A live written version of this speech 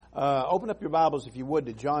Open up your Bibles, if you would,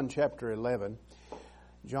 to John chapter 11.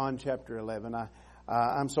 John chapter 11.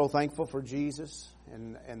 I'm so thankful for Jesus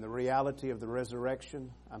and the reality of the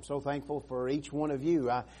resurrection. I'm so thankful for each one of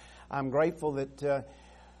you. I'm grateful that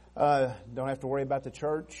don't have to worry about the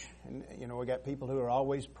church. And we got people who are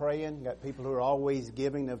always praying. Got people who are always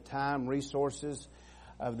giving of time, resources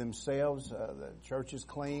of themselves. The church is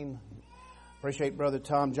clean. Appreciate Brother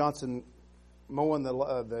Tom Johnson mowing the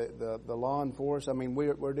lawn for us. I mean,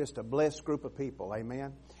 we're just a blessed group of people.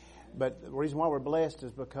 Amen. But the reason why we're blessed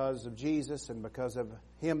is because of Jesus and because of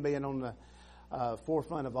Him being on the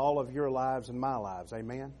forefront of all of your lives and my lives.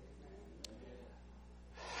 Amen.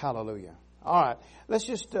 Hallelujah. All right. Let's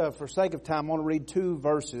just, for sake of time, I want to read two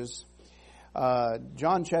verses.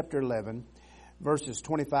 John chapter 11, verses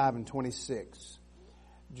 25 and 26.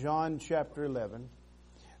 John chapter 11,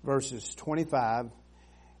 verses 25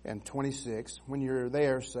 and 26. When you're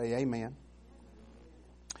there, say amen.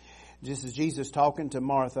 This is Jesus talking to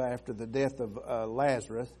Martha after the death of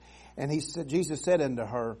Lazarus. And Jesus said unto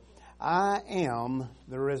her, I am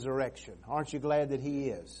the resurrection. Aren't you glad that He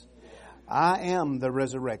is? I am the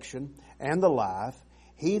resurrection and the life.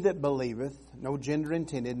 He that believeth, no gender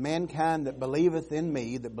intended, mankind that believeth in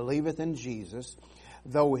me, that believeth in Jesus,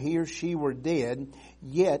 though he or she were dead,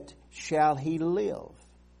 yet shall he live.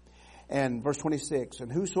 And verse 26,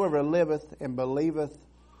 and whosoever liveth and believeth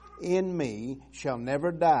in me shall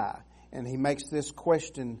never die. And he makes this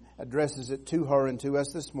question, addresses it to her and to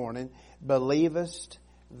us this morning. Believest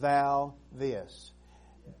thou this?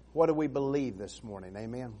 What do we believe this morning?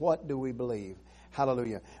 Amen. What do we believe?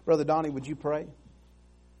 Hallelujah. Brother Donnie, would you pray?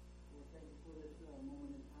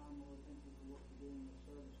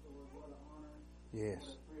 Yes.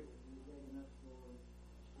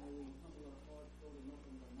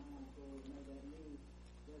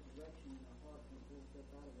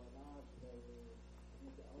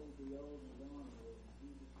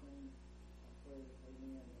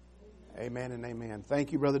 Amen and amen.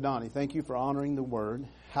 Thank you, Brother Donnie. Thank you for honoring the Word.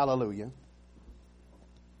 Hallelujah.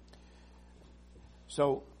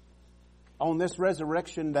 So, on this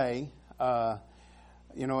Resurrection Day,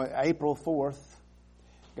 April 4th,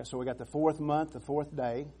 so we got the fourth month, the fourth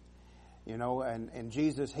day, and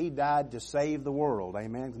Jesus, He died to save the world.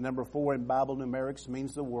 Amen. Number 4 in Bible numerics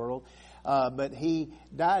means the world. But He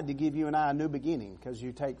died to give you and I a new beginning, because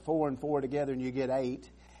you take 4 and 4 together and you get 8.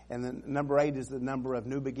 And then number 8 is the number of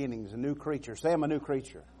new beginnings, a new creature. Say, I'm a new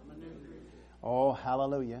creature. I'm a new creature. Oh,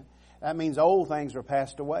 hallelujah. That means old things are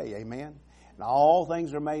passed away. Amen. And all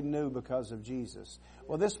things are made new because of Jesus.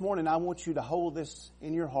 Well, this morning I want you to hold this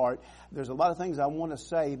in your heart. There's a lot of things I want to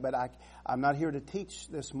say, but I'm not here to teach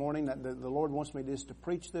this morning. The Lord wants me just to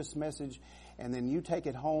preach this message, and then you take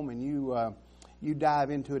it home and you dive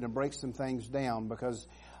into it and break some things down, because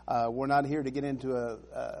we're not here to get into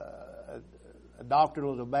a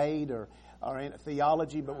doctrinal debate or in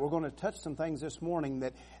theology, but we're going to touch some things this morning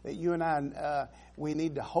that you and I, we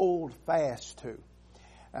need to hold fast to.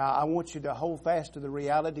 I want you to hold fast to the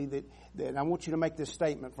reality that I want you to make this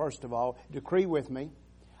statement, first of all. Decree with me.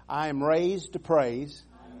 I am raised to praise,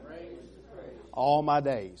 all my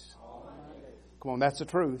days. Come on, that's the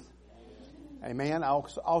truth. Amen. I'll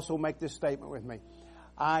also make this statement with me.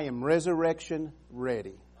 I am resurrection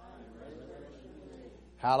ready.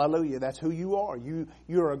 Hallelujah. That's who you are.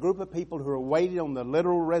 You're a group of people who are waiting on the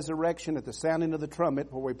literal resurrection at the sounding of the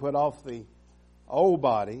trumpet, where we put off the old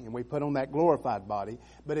body and we put on that glorified body.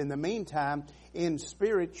 But in the meantime, in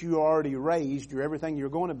spirit, you are already raised. You're everything you're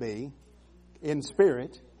going to be in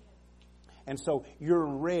spirit. And so you're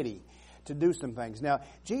ready to do some things. Now,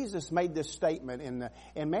 Jesus made this statement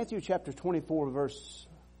in Matthew chapter 24, verse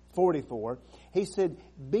 44. He said,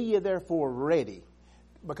 be ye therefore ready,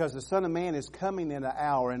 because the Son of Man is coming in an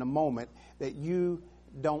hour, in a moment that you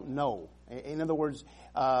don't know. In other words,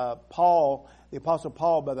 Paul, the Apostle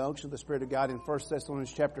Paul, by the unction of the Spirit of God, in 1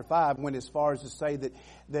 Thessalonians chapter 5, went as far as to say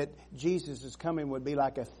that Jesus' coming would be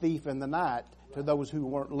like a thief in the night to those who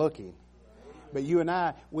weren't looking. But you and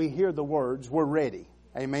I, we hear the words, we're ready.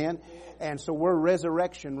 Amen? And so we're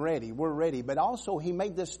resurrection ready. We're ready. But also He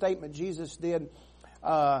made this statement, Jesus did,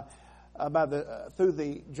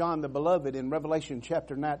 through John the Beloved in Revelation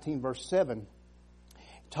chapter 19 verse 7.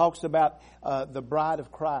 Talks about the bride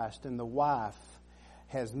of Christ and the wife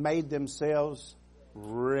has made themselves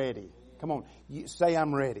ready. Come on, say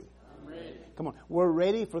I'm ready. I'm ready. Come on, we're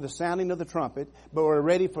ready for the sounding of the trumpet, but we're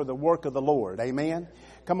ready for the work of the Lord. Amen.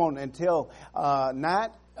 Come on, until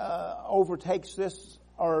night overtakes this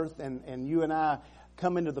earth and you and I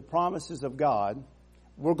come into the promises of God,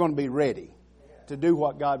 we're going to be ready to do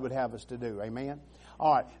what God would have us to do. Amen.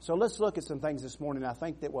 All right, so let's look at some things this morning I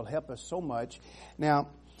think that will help us so much. Now,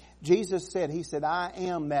 Jesus said, He said, I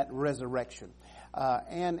am that resurrection.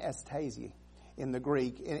 Anastasia in the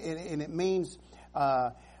Greek. And it means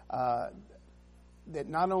that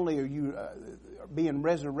not only are you being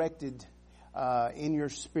resurrected in your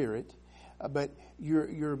spirit, but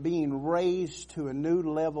you're being raised to a new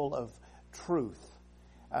level of truth,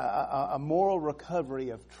 a moral recovery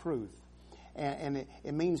of truth. And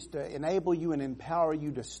it means to enable you and empower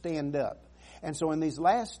you to stand up. And so in these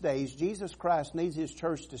last days, Jesus Christ needs His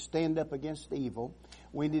church to stand up against evil.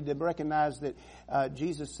 We need to recognize that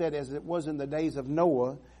Jesus said, as it was in the days of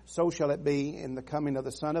Noah, so shall it be in the coming of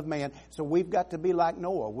the Son of Man. So we've got to be like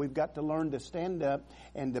Noah. We've got to learn to stand up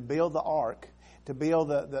and to build the ark, to build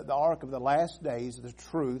the ark of the last days, the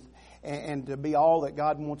truth, and to be all that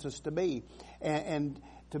God wants us to be. And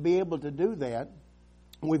to be able to do that,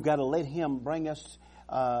 we've got to let Him bring us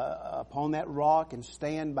upon that rock and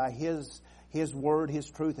stand by His Word, His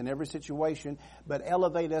truth in every situation, but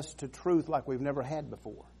elevate us to truth like we've never had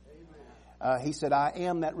before. He said, I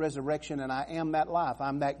am that resurrection and I am that life.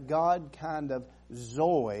 I'm that God kind of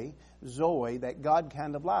Zoe, that God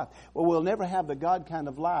kind of life. Well, we'll never have the God kind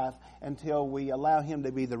of life until we allow Him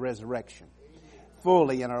to be the resurrection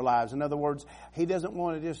fully in our lives. In other words, He doesn't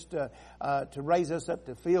want to just to raise us up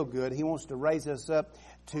to feel good. He wants to raise us up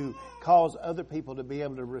to cause other people to be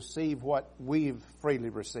able to receive what we've freely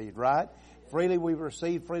received, right? Freely we've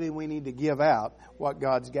received, freely we need to give out what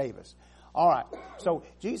God's gave us. All right. So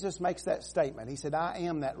Jesus makes that statement. He said, I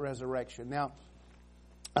am that resurrection. Now,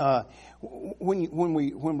 when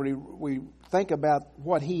we think about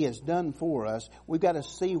what He has done for us, we've got to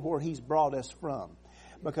see where He's brought us from.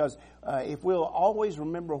 Because if we'll always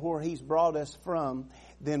remember where He's brought us from,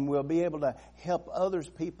 then we'll be able to help others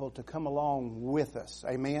people to come along with us.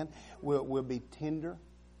 Amen. We'll be tender.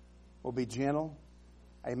 We'll be gentle.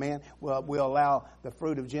 Amen. We'll allow the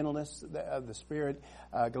fruit of gentleness of the Spirit,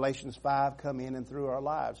 Galatians 5, come in and through our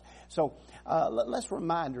lives. So let's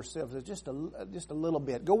remind ourselves of just a little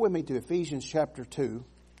bit. Go with me to Ephesians chapter 2,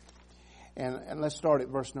 and let's start at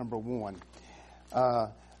verse number 1.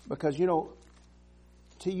 Because,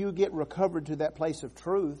 till you get recovered to that place of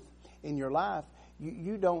truth in your life,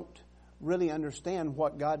 you don't really understand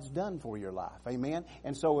what God's done for your life. Amen.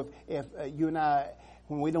 And so if you and I,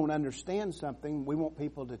 when we don't understand something, we want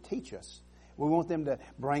people to teach us. We want them to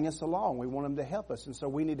bring us along. We want them to help us. And so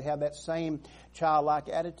we need to have that same childlike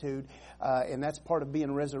attitude, and that's part of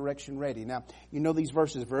being resurrection ready. Now, you know these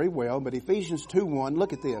verses very well, but Ephesians 2:1,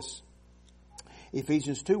 look at this.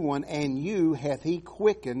 Ephesians 2:1, and you hath He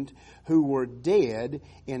quickened who were dead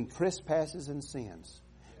in trespasses and sins.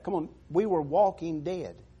 Come on, we were walking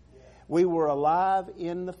dead. We were alive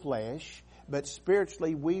in the flesh, but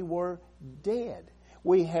spiritually we were dead.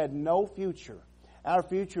 We had no future. Our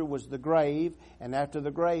future was the grave, and after the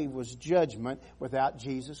grave was judgment without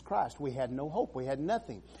Jesus Christ. We had no hope. We had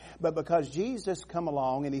nothing. But because Jesus come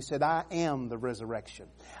along and He said, I am the resurrection.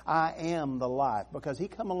 I am the life. Because He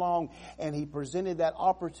come along and He presented that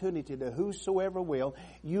opportunity to whosoever will,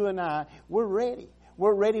 you and I, we're ready.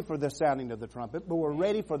 We're ready for the sounding of the trumpet, but we're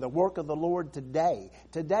ready for the work of the Lord today.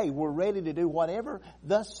 Today, we're ready to do whatever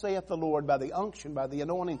thus saith the Lord by the unction, by the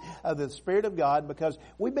anointing of the Spirit of God, because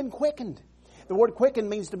we've been quickened. The word quicken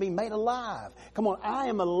means to be made alive. Come on, I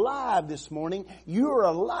am alive this morning. You are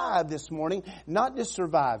alive this morning, not just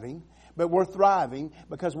surviving, but we're thriving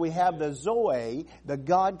because we have the Zoe, the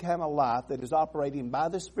God kind of life that is operating by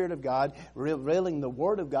the Spirit of God, revealing the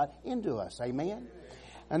Word of God into us. Amen?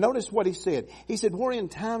 And notice what He said. He said, wherein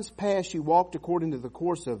times past you walked according to the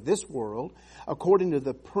course of this world, according to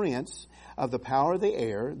the prince of the power of the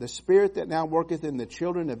air, the spirit that now worketh in the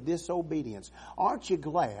children of disobedience. Aren't you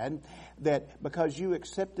glad that because you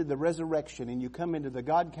accepted the resurrection and you come into the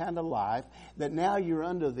God kind of life, that now you're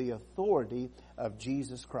under the authority of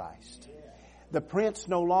Jesus Christ? The prince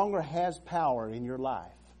no longer has power in your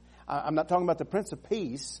life. I'm not talking about the Prince of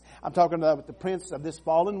Peace. I'm talking about the prince of this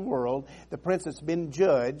fallen world, the prince that's been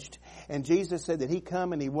judged. And Jesus said that He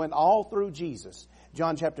come and He went all through Jesus,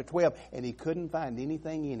 John chapter 12, and He couldn't find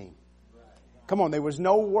anything in Him. Come on, there was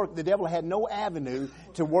no work. The devil had no avenue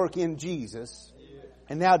to work in Jesus.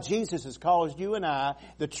 And now Jesus has caused you and I,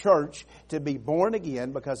 the church, to be born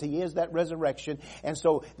again because He is that resurrection. And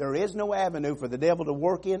so there is no avenue for the devil to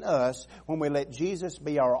work in us when we let Jesus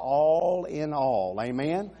be our all in all.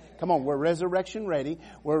 Amen? Come on, we're resurrection ready.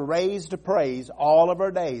 We're raised to praise all of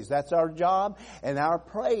our days. That's our job. And our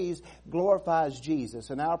praise glorifies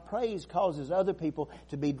Jesus. And our praise causes other people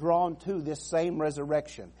to be drawn to this same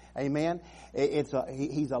resurrection. Amen?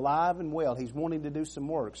 He's alive and well. He's wanting to do some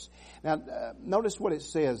works. Now, notice what it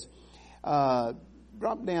says.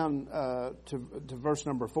 drop down to verse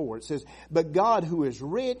number 4. It says, but God who is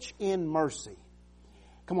rich in mercy.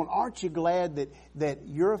 Come on, aren't you glad that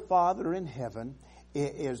your Father in heaven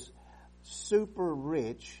is super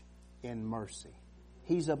rich in mercy?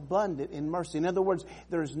 He's abundant in mercy. In other words,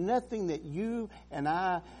 there's nothing that you and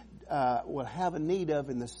I will have a need of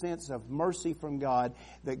in the sense of mercy from God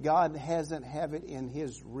that God hasn't have it in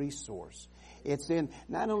His resource. It's in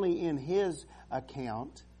not only in His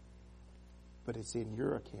account, but it's in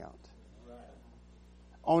your account.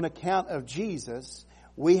 On account of Jesus,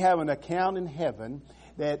 we have an account in heaven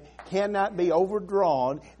that cannot be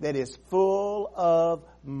overdrawn, that is full of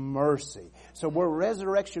mercy. So we're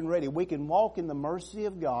resurrection ready. We can walk in the mercy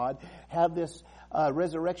of God, have this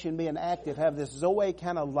resurrection being active, have this Zoe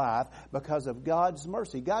kind of life because of God's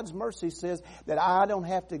mercy. God's mercy says that I don't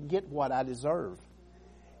have to get what I deserve.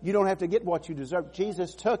 You don't have to get what you deserve.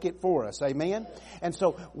 Jesus took it for us. Amen? And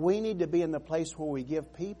so we need to be in the place where we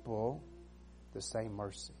give people the same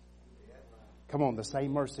mercy. Come on, the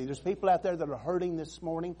same mercy. There's people out there that are hurting this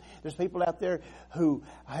morning. There's people out there who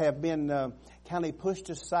have been kind of pushed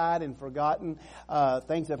aside and forgotten.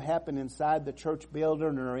 Things have happened inside the church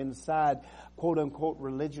building or inside quote-unquote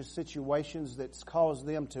religious situations that's caused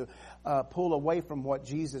them to pull away from what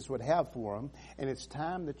Jesus would have for them. And it's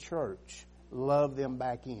time the church love them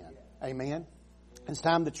back in. Amen? It's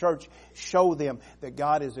time the church show them that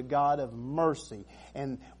God is a God of mercy.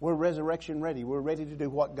 And we're resurrection ready. We're ready to do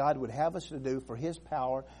what God would have us to do for His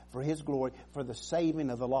power, for His glory, for the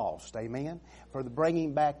saving of the lost. Amen? For the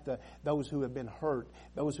bringing back those who have been hurt,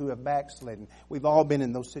 those who have backslidden. We've all been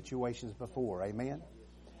in those situations before. Amen?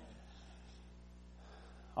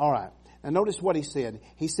 All right. Now notice what he said.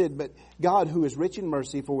 He said, but God who is rich in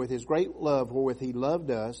mercy, for with His great love wherewith He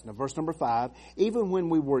loved us. Now verse number 5, even when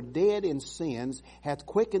we were dead in sins, hath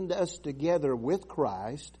quickened us together with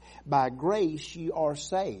Christ. By grace ye are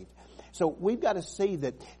saved. So we've got to see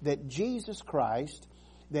that Jesus Christ,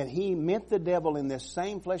 that He met the devil in this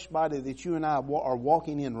same flesh body that you and I are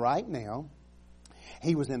walking in right now.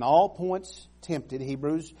 He was in all points tempted.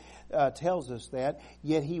 Hebrews tells us that.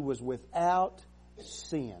 Yet He was without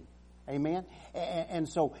sin. Amen? And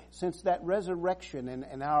so, since that resurrection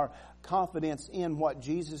and our confidence in what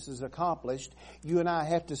Jesus has accomplished, you and I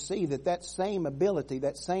have to see that same ability,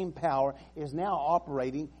 that same power is now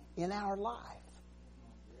operating in our life.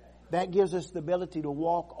 That gives us the ability to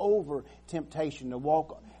walk over temptation, to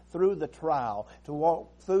walk through the trial, to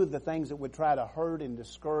walk through the things that would try to hurt and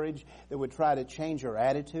discourage, that would try to change our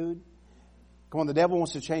attitude. Come on, the devil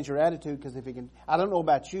wants to change your attitude because if he can, I don't know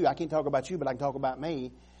about you, I can't talk about you, but I can talk about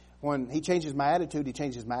me. When he changes my attitude, he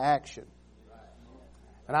changes my action.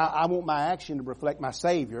 And I want my action to reflect my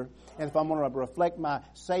Savior. And if I'm going to reflect my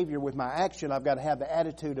Savior with my action, I've got to have the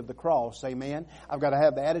attitude of the cross. Amen. I've got to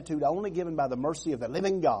have the attitude only given by the mercy of the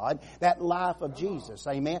living God, that life of Jesus.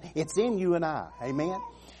 Amen. It's in you and I. Amen.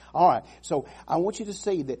 All right. So I want you to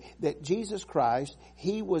see that Jesus Christ,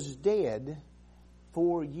 He was dead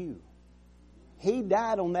for you. He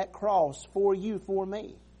died on that cross for you, for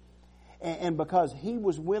me. And because He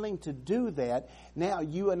was willing to do that, now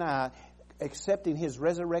you and I, accepting His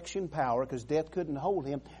resurrection power, because death couldn't hold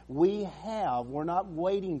Him, we're not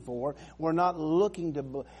waiting for, we're not looking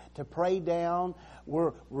to pray down,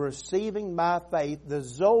 we're receiving by faith the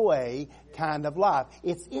Zoe kind of life.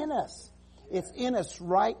 It's in us. It's in us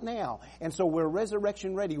right now. And so we're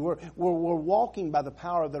resurrection ready. We're walking by the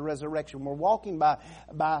power of the resurrection. We're walking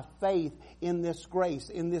by faith in this grace,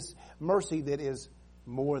 in this mercy that is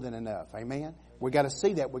more than enough. Amen? We got to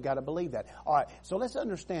see that. We got to believe that. All right. So let's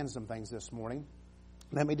understand some things this morning.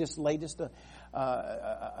 Let me just lay just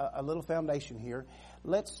a little foundation here.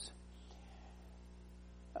 Let's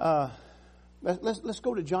go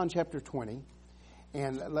to John chapter 20,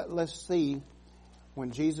 and let's see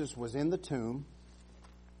when Jesus was in the tomb.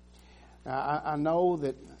 Now, I know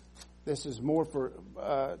that this is more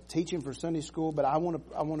for teaching for Sunday school, but I want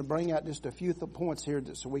to bring out just a few points here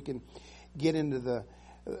so we can get into the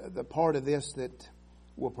part of this that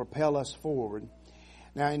will propel us forward.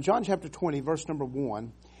 Now, in John chapter 20, verse number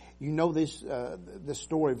 1, you know this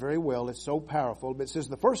story very well. It's so powerful. But it says,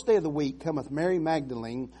 the first day of the week cometh Mary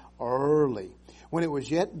Magdalene early, when it was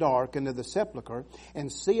yet dark, unto the sepulchre, and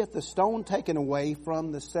seeth the stone taken away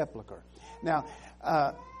from the sepulchre. Now,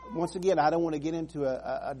 once again, I don't want to get into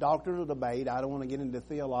a doctrinal debate. I don't want to get into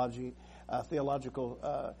theological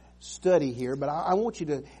study here, but I want you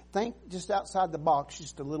to think just outside the box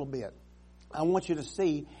just a little bit. I want you to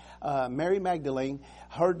see Mary Magdalene,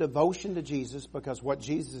 her devotion to Jesus because what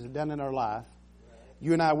Jesus has done in her life.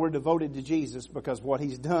 You and I, we're devoted to Jesus because what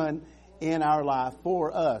He's done in our life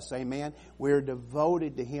for us. Amen. We're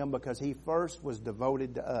devoted to Him because He first was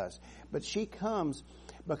devoted to us. But she comes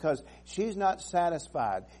because she's not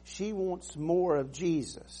satisfied. She wants more of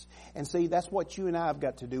Jesus. And see, that's what you and I have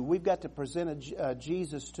got to do. We've got to present a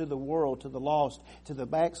Jesus to the world, to the lost, to the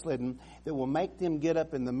backslidden, that will make them get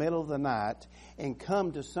up in the middle of the night and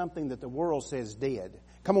come to something that the world says dead.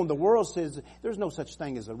 Come on, the world says there's no such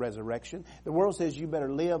thing as a resurrection. The world says you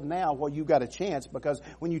better live now while you've got a chance, because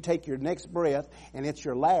when you take your next breath and it's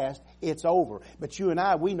your last, it's over. But you and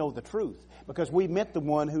I, we know the truth because we met the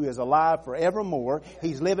one who is alive forevermore.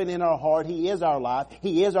 He's living in our heart. He is our life.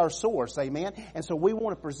 He is our source. Amen. And so we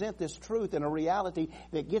want to present this truth in a reality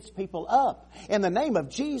that gets people up. In the name of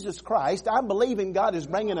Jesus Christ, I'm believing God is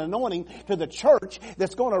bringing an anointing to the church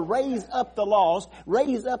that's going to raise up the lost,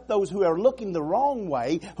 raise up those who are looking the wrong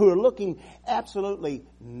way, who are looking absolutely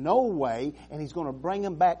no way, and He's going to bring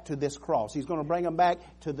them back to this cross. He's going to bring them back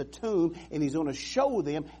to the tomb, and He's going to show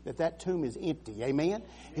them that that tomb is empty. Amen?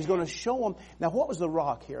 He's going to show them. Now, what was the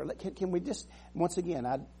rock here? Can we just, once again,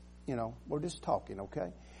 we're just talking,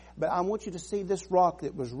 okay? But I want you to see this rock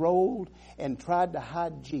that was rolled and tried to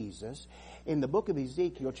hide Jesus. In the book of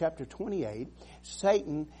Ezekiel, chapter 28,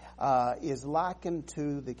 Satan is likened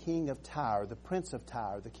to the king of Tyre, the prince of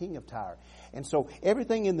Tyre, the king of Tyre. And so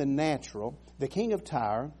everything in the natural, the king of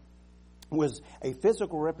Tyre was a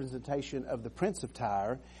physical representation of the prince of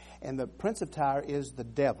Tyre. And the prince of Tyre is the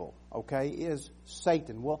devil, okay, is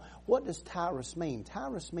Satan. Well, what does Tyrus mean?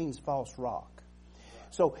 Tyrus means false rock.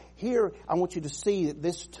 So here I want you to see that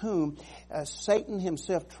this tomb, Satan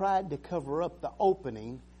himself tried to cover up the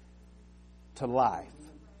opening to life.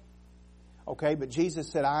 Okay, but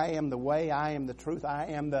Jesus said, I am the way, I am the truth,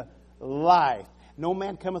 I am the life. No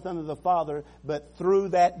man cometh unto the Father but through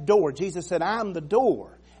that door. Jesus said, I'm the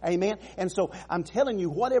door. Amen. And so I'm telling you,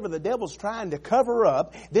 whatever the devil's trying to cover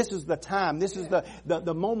up, this is the time. This is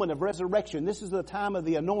the moment of resurrection. This is the time of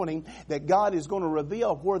the anointing that God is going to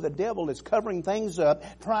reveal where the devil is covering things up,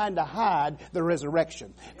 trying to hide the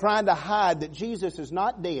resurrection, trying to hide that Jesus is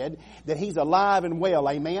not dead, that He's alive and well.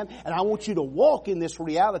 Amen. And I want you to walk in this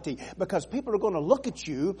reality, because people are going to look at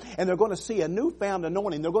you and they're going to see a newfound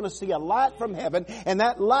anointing. They're going to see a light from heaven, and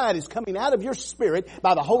that light is coming out of your spirit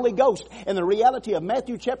by the Holy Ghost. And the reality of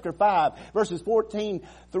Matthew chapter 5, verses 14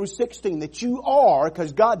 through 16, that you are,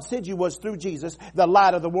 because God said you was through Jesus, the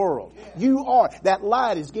light of the world. You are. That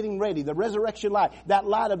light is getting ready. The resurrection light, that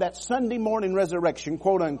light of that Sunday morning resurrection,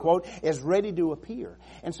 quote unquote, is ready to appear.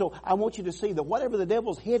 And so I want you to see that whatever the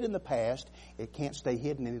devil's hid in the past, it can't stay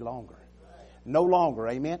hidden any longer. No longer.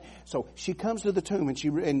 Amen. So she comes to the tomb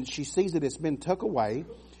and she sees that it's been tucked away.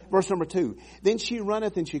 Verse number 2. Then she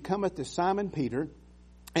runneth and she cometh to Simon Peter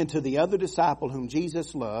and to the other disciple whom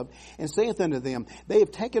Jesus loved, and saith unto them, They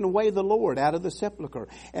have taken away the Lord out of the sepulchre,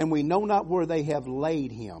 and we know not where they have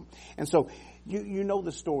laid Him. And so you know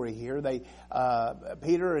the story here. They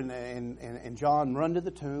Peter and John run to the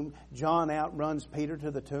tomb. John outruns Peter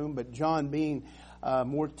to the tomb, but John, being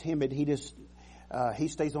more timid, he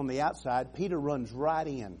stays on the outside. Peter runs right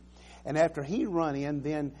in. And after he run in,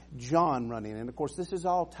 then John run in. And of course, this is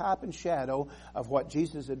all type and shadow of what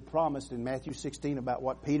Jesus had promised in Matthew 16 about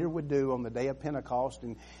what Peter would do on the day of Pentecost.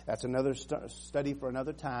 And that's another study for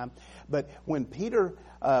another time. But when Peter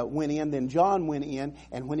went in, then John went in.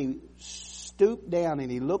 And when he stooped down and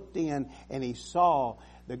he looked in and he saw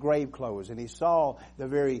the grave clothes and he saw the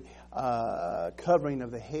very covering of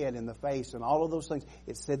the head and the face and all of those things,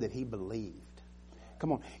 it said that he believed.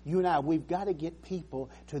 Come on, you and I, we've got to get people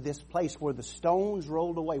to this place where the stones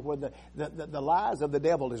rolled away, where the lies of the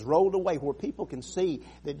devil is rolled away, where people can see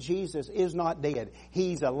that Jesus is not dead.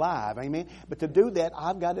 He's alive. Amen. But to do that,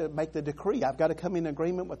 I've got to make the decree. I've got to come in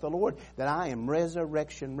agreement with the Lord that I am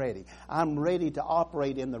resurrection ready. I'm ready to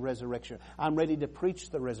operate in the resurrection. I'm ready to preach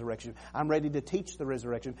the resurrection. I'm ready to teach the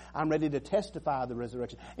resurrection. I'm ready to testify the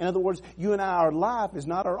resurrection. In other words, you and I, our life is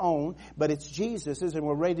not our own, but it's Jesus's, and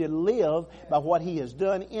we're ready to live by what He has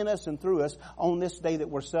done in us and through us on this day that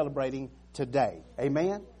we're celebrating today.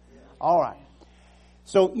 Amen? All right.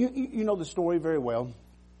 So you know the story very well.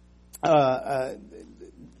 After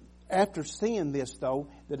seeing this, though,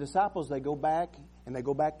 the disciples, they go back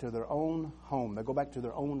to their own home. They go back to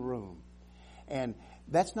their own room. And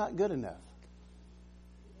that's not good enough.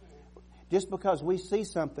 Just because we see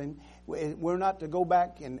something, we're not to go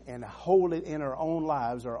back and hold it in our own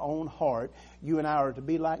lives, our own heart. You and I are to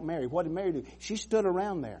be like Mary. What did Mary do? She stood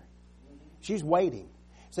around there. She's waiting.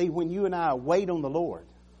 See, when you and I wait on the Lord,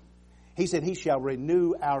 He said He shall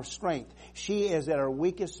renew our strength. She is at her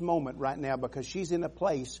weakest moment right now because she's in a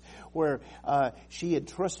place where she had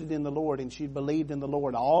trusted in the Lord and she believed in the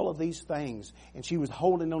Lord, all of these things. And she was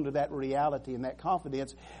holding on to that reality and that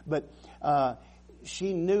confidence. But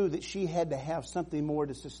she knew that she had to have something more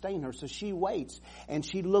to sustain her. So she waits and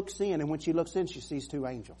she looks in. And when she looks in, she sees two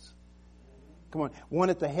angels. Come on. One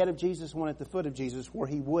at the head of Jesus, one at the foot of Jesus, where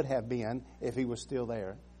He would have been if He was still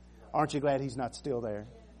there. Aren't you glad He's not still there?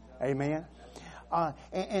 Amen.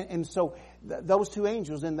 And so those two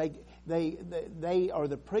angels, and they are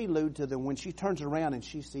the prelude to when she turns around and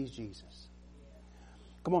she sees Jesus.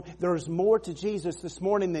 Come on, there's more to Jesus this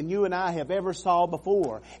morning than you and I have ever saw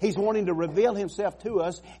before. He's wanting to reveal Himself to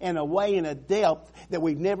us in a way, in a depth that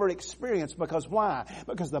we've never experienced. Because why?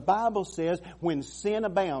 Because the Bible says when sin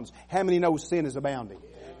abounds, how many know sin is abounding?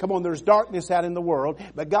 Come on, there's darkness out in the world,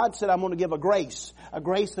 but God said, I'm going to give a grace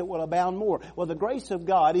that will abound more. Well, the grace of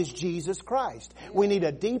God is Jesus Christ. We need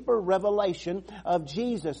a deeper revelation of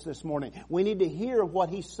Jesus this morning. We need to hear what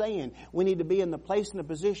He's saying. We need to be in the place and the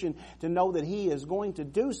position to know that He is going to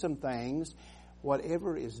do some things,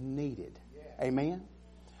 whatever is needed. Amen?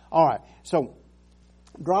 All right, so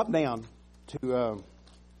drop down to...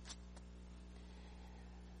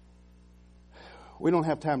 we don't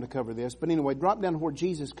have time to cover this, but anyway, drop down to where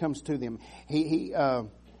Jesus comes to them. He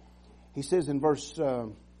says in verse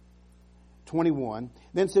 21,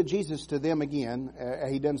 then said Jesus to them again,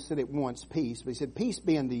 He doesn't say it once, peace, but He said, peace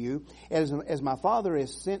be unto you, as my Father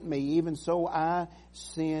has sent me, even so I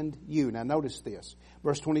send you. Now notice this,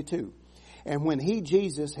 verse 22. And when He,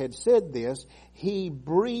 Jesus, had said this, He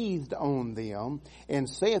breathed on them and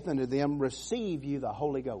saith unto them, receive you the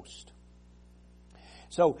Holy Ghost.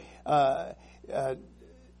 So,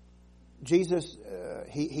 Jesus,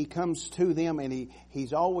 He comes to them, and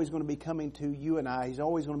He's always going to be coming to you and I. He's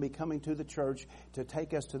always going to be coming to the church to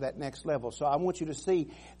take us to that next level. So I want you to see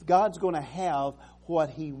God's going to have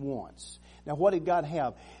what He wants. Now, what did God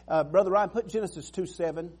have? Brother Ryan, put Genesis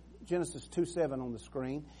 2:7 on the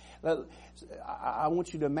screen. I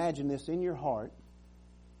want you to imagine this in your heart.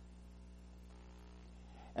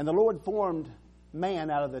 And the Lord formed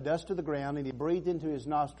man out of the dust of the ground, and He breathed into his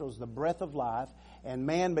nostrils the breath of life, and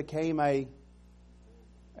man became a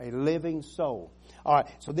living soul. All right,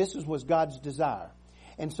 so this was God's desire.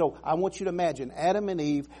 And so I want you to imagine Adam and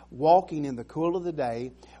Eve walking in the cool of the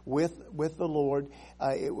day with the Lord.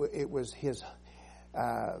 It was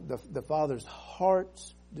the Father's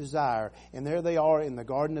heart's desire. And there they are in the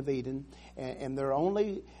Garden of Eden, and their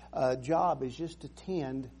only job is just to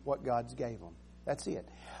tend what God's gave them. That's it.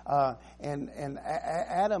 And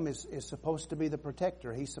Adam is supposed to be the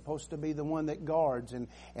protector. He's supposed to be the one that guards, and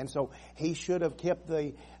so he should have kept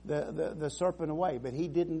the serpent away, but he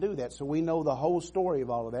didn't do that. So we know the whole story of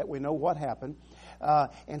all of that. We know what happened,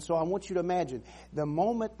 and so I want you to imagine the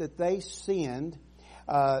moment that they sinned.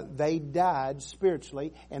 They died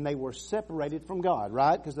spiritually, and they were separated from God,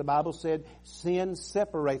 right? Because the Bible said sin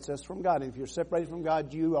separates us from God. And if you're separated from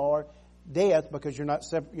God, you are death, because you're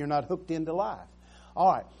not hooked into life. All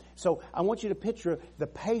right. So I want you to picture the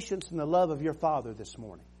patience and the love of your Father this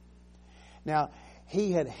morning. Now,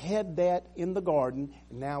 He had that in the garden,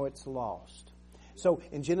 and now it's lost. So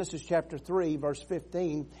in Genesis chapter 3, verse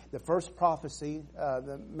 15, the first prophecy,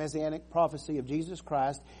 the Messianic prophecy of Jesus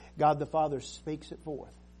Christ, God the Father speaks it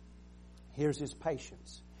forth. Here's His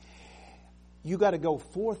patience. You got to go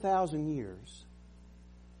 4,000 years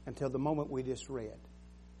until the moment we just read.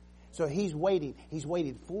 So He's waiting. He's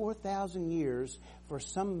waited 4,000 years for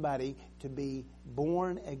somebody to be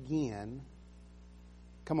born again.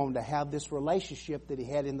 Come on, to have this relationship that He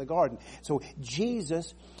had in the garden. So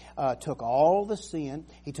Jesus took all the sin.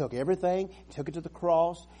 He took everything, took it to the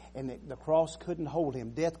cross, and the cross couldn't hold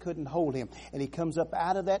Him. Death couldn't hold Him. And He comes up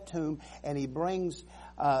out of that tomb, and He brings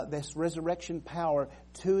this resurrection power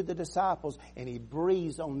to the disciples, and He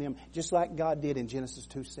breathes on them just like God did in Genesis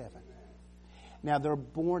 2:7. Now they're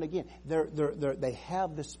born again. They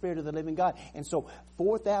have the Spirit of the living God. And so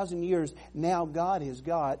 4,000 years, now God has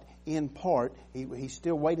got in part, He's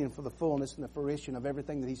still waiting for the fullness and the fruition of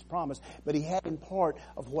everything that He's promised, but He had in part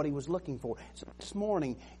of what He was looking for. So this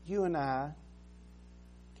morning, you and I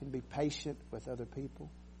can be patient with other people.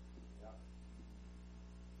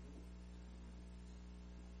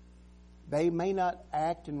 They may not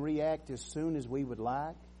act and react as soon as we would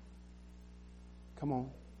like. Come on.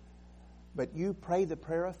 But you pray the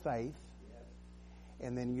prayer of faith,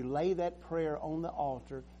 and then you lay that prayer on the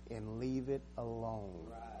altar and leave it alone.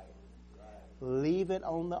 Leave it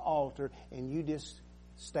on the altar, and you just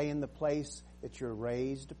stay in the place that you're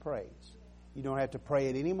raised to praise. You don't have to pray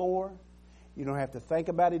it anymore. You don't have to think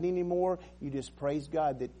about it anymore. You just praise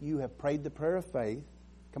God that you have prayed the prayer of faith.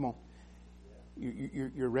 Come on.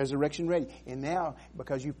 You're resurrection ready. And now,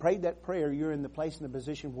 because you prayed that prayer, you're in the place and the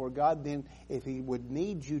position where God then, if He would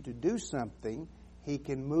need you to do something, He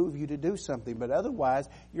can move you to do something. But otherwise,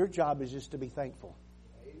 your job is just to be thankful.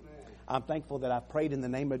 Amen. I'm thankful that I've prayed in the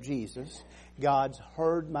name of Jesus. God's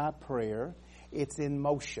heard my prayer. It's in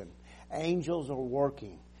motion. Angels are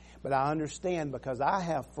working. But I understand because I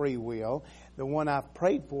have free will, the one I've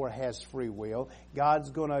prayed for has free will.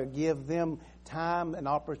 God's going to give them time and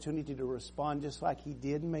opportunity to respond just like He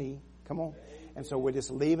did me. Come on. And so we're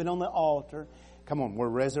just leaving on the altar. Come on, we're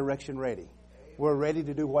resurrection ready. We're ready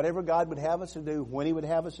to do whatever God would have us to do, when He would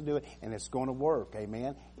have us to do it, and it's going to work.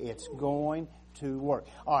 Amen. It's going to work.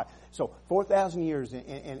 All right. So 4,000 years,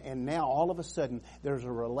 and now all of a sudden there's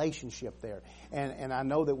a relationship there. And I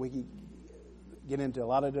know that we could get into a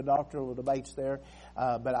lot of the doctrinal debates there,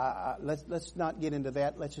 but let's not get into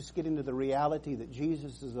that. Let's just get into the reality that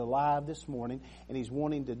Jesus is alive this morning, and He's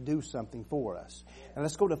wanting to do something for us. And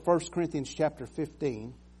let's go to 1 Corinthians chapter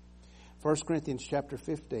 15. 1 Corinthians chapter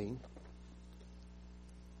 15.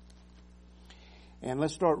 And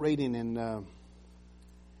let's start reading in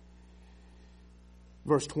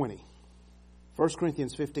verse 20. 1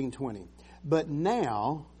 Corinthians 15:20. But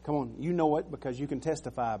now, come on, you know it because you can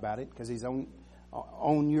testify about it because He's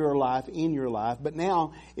on your life, in your life. But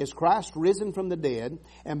now is Christ risen from the dead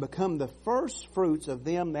and become the first fruits of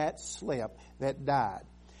them that slept, that died.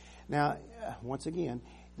 Now, once again,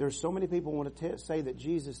 there's so many people want to say that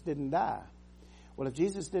Jesus didn't die. Well, if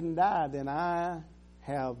Jesus didn't die, then I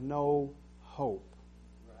have no hope.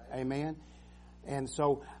 Right. Amen. And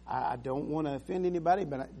so I don't want to offend anybody,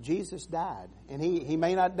 but Jesus died. And He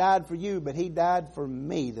may not died for you, but He died for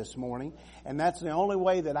me this morning. And that's the only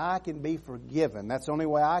way that I can be forgiven. That's the only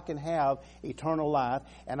way I can have eternal life.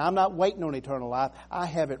 And I'm not waiting on eternal life. I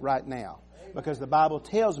have it right now. Because the Bible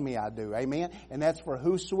tells me I do. Amen. And that's for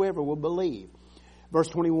whosoever will believe. Verse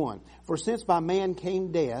 21. For since by man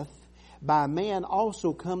came death, by man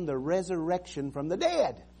also come the resurrection from the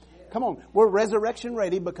dead. Come on, we're resurrection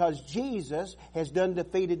ready because Jesus has done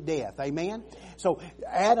defeated death. Amen? So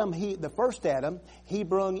Adam, the first Adam, he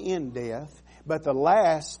brung in death. But the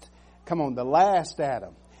last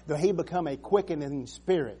Adam, he become a quickening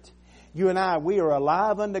spirit. You and I, we are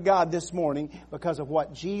alive unto God this morning because of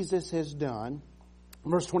what Jesus has done.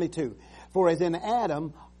 Verse 22. For as in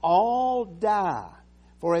Adam all die,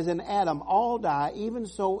 even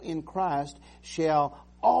so in Christ shall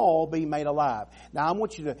all be made alive. Now, I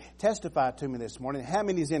want you to testify to me this morning. How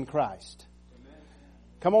many is in Christ? Amen.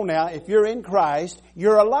 Come on now. If you're in Christ,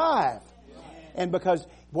 you're alive. Amen. And because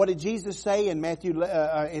what did Jesus say in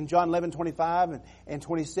in John 11:25 and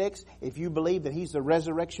 26? If you believe that He's the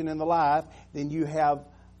resurrection and the life, then you have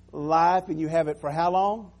life, and you have it for how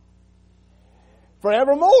long?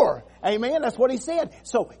 Forevermore. Amen. That's what He said.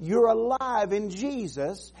 So you're alive in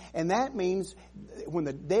Jesus, and that means when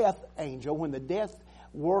the death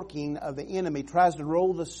working of the enemy tries to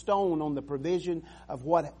roll the stone on the provision of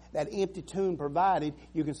what that empty tomb provided,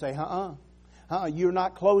 you can say, you're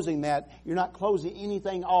not closing that. You're not closing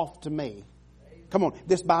anything off to me. Come on,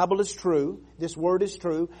 this Bible is true. This Word is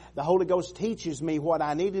true. The Holy Ghost teaches me what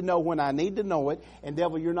I need to know when I need to know it. And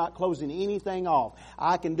devil, you're not closing anything off.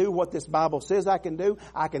 I can do what this Bible says I can do.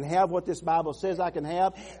 I can have what this Bible says I can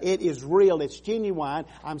have. It is real. It's genuine.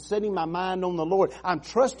 I'm setting my mind on the Lord. I'm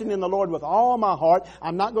trusting in the Lord with all my heart.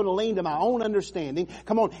 I'm not going to lean to my own understanding.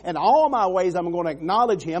 Come on, in all my ways I'm going to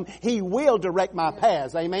acknowledge Him. He will direct my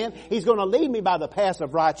paths. Amen. He's going to lead me by the paths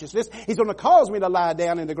of righteousness. He's going to cause me to lie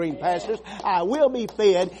down in the green pastures. I will be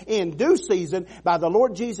fed in due season by the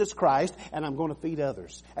Lord Jesus Christ, and I'm going to feed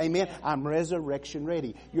others. Amen. I'm resurrection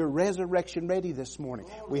ready. You're resurrection ready this morning.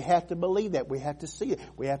 We have to believe that. We have to see it.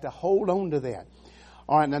 We have to hold on to that.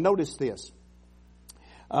 All right, now notice this.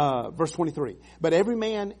 Verse 23. But every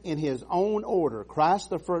man in his own order, Christ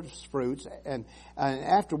the first fruits, and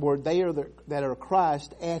afterward they are that are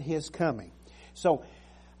Christ at His coming. So,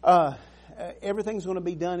 everything's going to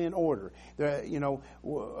be done in order.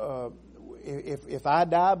 If I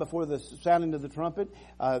die before the sounding of the trumpet,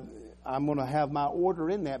 I'm going to have my order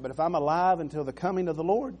in that. But if I'm alive until the coming of the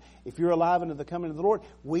Lord, if you're alive until the coming of the Lord,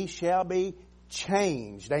 we shall be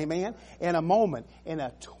changed. Amen. In a moment, in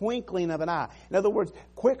a twinkling of an eye. In other words,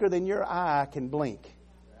 quicker than your eye can blink.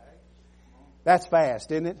 That's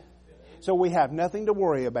fast, isn't it? So we have nothing to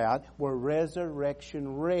worry about. We're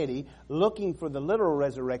resurrection ready, looking for the literal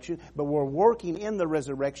resurrection, but we're working in the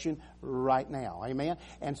resurrection right now. Amen?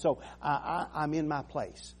 And so I'm in my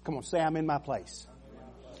place. Come on, say I'm in my place.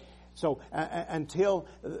 So until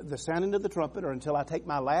the sounding of the trumpet, or until I take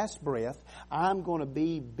my last breath, I'm going to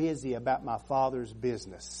be busy about my Father's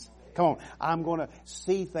business. Come on. I'm going to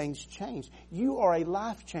see things change. You are a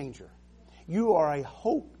life changer. You are a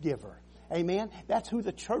hope giver. Amen. That's who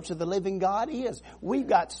the church of the living God is. We've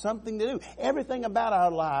got something to do. Everything about our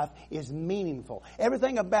life is meaningful.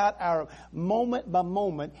 Everything about our moment by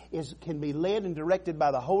moment can be led and directed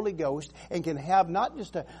by the Holy Ghost, and can have not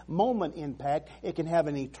just a moment impact, it can have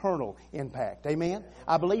an eternal impact. Amen.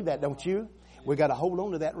 I believe that, don't you? We've got to hold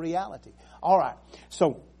on to that reality. All right.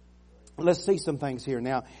 So let's see some things here.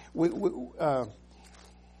 Now,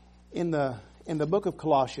 in the book of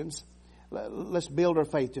Colossians, let's build our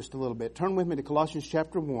faith just a little bit. Turn with me to Colossians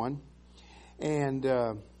chapter 1 and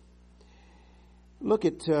look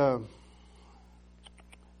at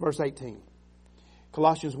verse 18.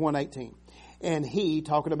 Colossians 1:18. And He,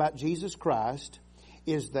 talking about Jesus Christ,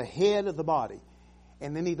 is the head of the body.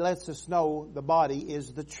 And then He lets us know the body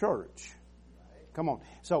is the church. Come on.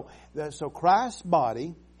 So Christ's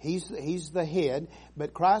body, He's the head,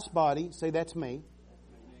 but Christ's body, say that's me.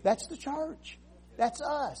 That's the church. That's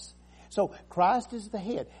us. So Christ is the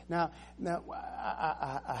head. Now,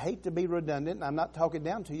 I hate to be redundant, and I'm not talking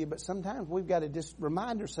down to you, but sometimes we've got to just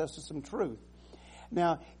remind ourselves of some truth.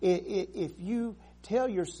 Now, if you tell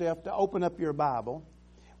yourself to open up your Bible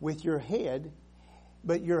with your head,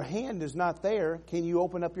 but your hand is not there, can you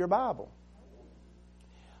open up your Bible?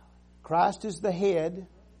 Christ is the head,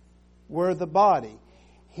 we're the body.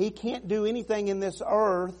 He can't do anything in this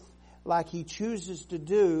earth like He chooses to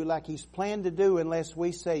do, like He's planned to do, unless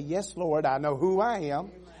we say, yes, Lord, I know who I am.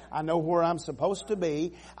 I know where I'm supposed to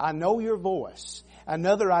be. I know your voice.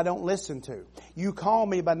 Another I don't listen to. You call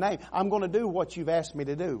me by name. I'm going to do what you've asked me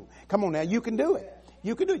to do. Come on now, you can do it.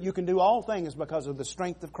 You can do it. You can do all things because of the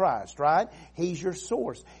strength of Christ, right? He's your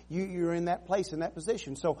source. You're in that place, in that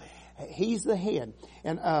position. So He's the head.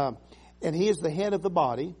 And He is the head of the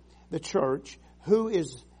body, the church, who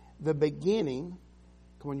is the beginning.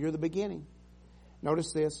 Come on, you're the beginning.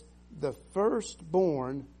 Notice this. The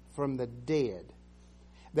firstborn from the dead,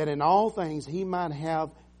 that in all things He might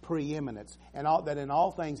have preeminence, and that in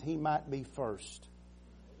all things He might be first.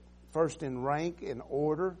 First in rank, in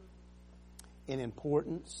order, in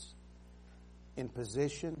importance, in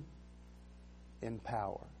position, in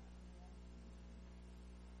power.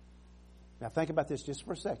 Now think about this just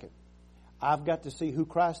for a second. I've got to see who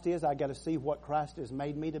Christ is. I've got to see what Christ has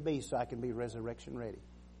made me to be so I can be resurrection ready.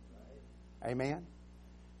 Amen?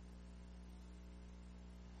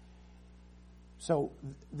 So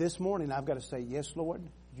this morning I've got to say, yes, Lord,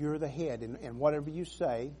 you're the head. And whatever you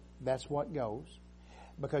say, that's what goes.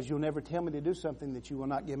 Because you'll never tell me to do something that you will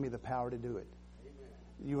not give me the power to do it.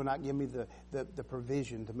 You will not give me the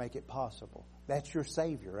provision to make it possible. That's your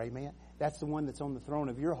Savior, amen? That's the one that's on the throne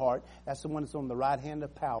of your heart. That's the one that's on the right hand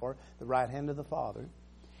of power, the right hand of the Father.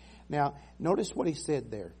 Now, notice what He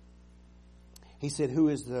said there. He said, who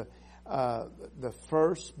is the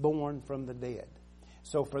firstborn from the dead.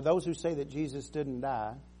 So for those who say that Jesus didn't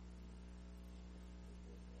die,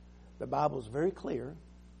 the Bible's very clear,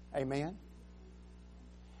 amen?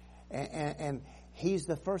 And He's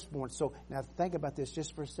the firstborn. So now think about this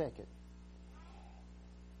just for a second.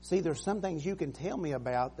 See, there's some things you can tell me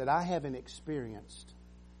about that I haven't experienced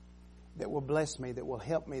that will bless me, that will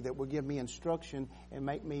help me, that will give me instruction and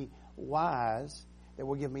make me wise, that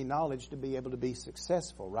will give me knowledge to be able to be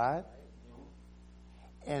successful, right?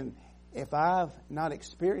 And if I've not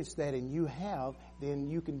experienced that and you have, then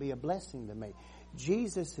you can be a blessing to me.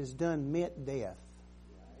 Jesus has done met death.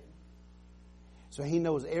 So He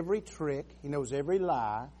knows every trick. He knows every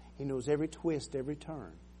lie. He knows every twist, every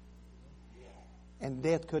turn. And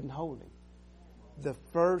death couldn't hold Him. The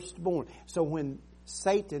firstborn. So when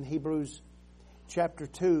Satan, Hebrews chapter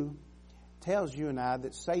 2, tells you and I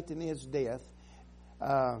that Satan is death,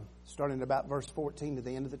 starting at about verse 14 to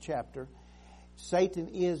the end of the chapter, Satan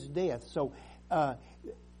is death. So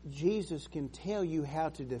Jesus can tell you how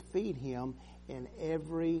to defeat him in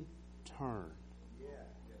every turn.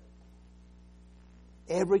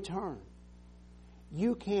 Every turn.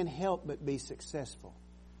 You can't help but be successful.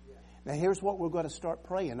 Now here's what we're going to start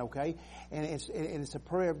praying, okay? And it's a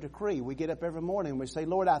prayer of decree. We get up every morning and we say,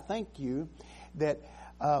 Lord, I thank you that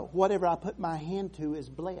whatever I put my hand to is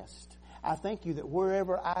blessed. I thank you that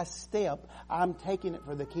wherever I step, I'm taking it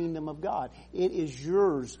for the kingdom of God. It is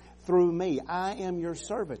yours through me. I am your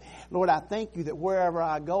servant. Lord, I thank you that wherever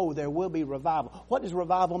I go, there will be revival. What does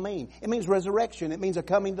revival mean? It means resurrection. It means a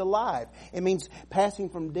coming to life. It means passing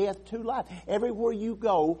from death to life. Everywhere you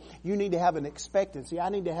go, you need to have an expectancy. I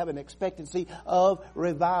need to have an expectancy of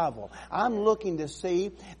revival. I'm looking to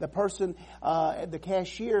see the person, the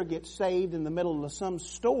cashier gets saved in the middle of some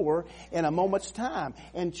store in a moment's time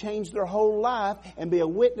and change their whole life and be a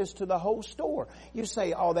witness to the whole store. You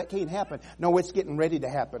say, oh, that can't happen. No, it's getting ready to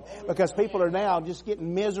happen. Because people are now just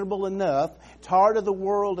getting miserable enough, tired of the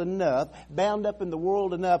world enough, bound up in the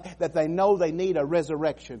world enough that they know they need a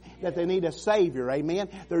resurrection, that they need a Savior. Amen.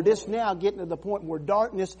 They're just now getting to the point where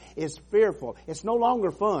darkness is fearful. It's no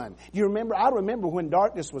longer fun. You remember? I remember when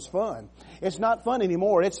darkness was fun. It's not fun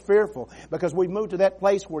anymore. It's fearful because we've moved to that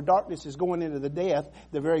place where darkness is going into the death,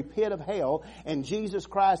 the very pit of hell, and Jesus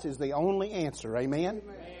Christ is the only answer. Amen.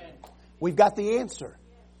 We've got the answer.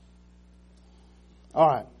 All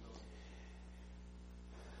right.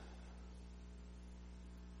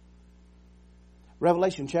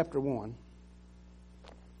 Revelation chapter 1.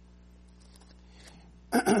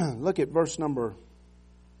 Look at verse number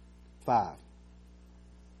 5.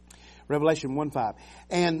 Revelation 1:5.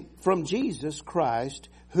 And from Jesus Christ,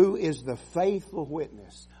 who is the faithful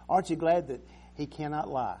witness. Aren't you glad that He cannot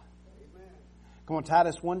lie? Amen. Come on,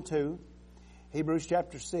 Titus 1:2. Hebrews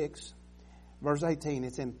chapter 6, verse 18.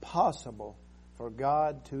 It's impossible for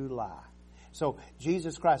God to lie. So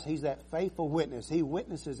Jesus Christ, He's that faithful witness. He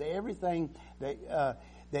witnesses everything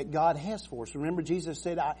that God has for us. Remember, Jesus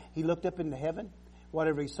said He looked up into heaven.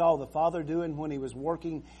 Whatever He saw the Father doing when He was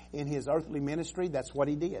working in His earthly ministry, that's what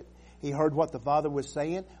He did. He heard what the Father was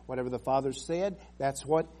saying. Whatever the Father said, that's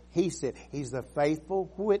what He said. He's the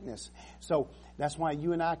faithful witness. So that's why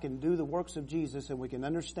you and I can do the works of Jesus, and we can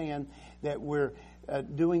understand that we're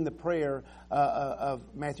doing the prayer of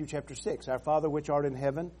Matthew chapter 6. Our Father which art in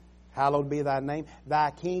heaven, hallowed be Thy name.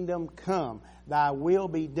 Thy kingdom come. Thy will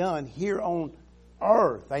be done here on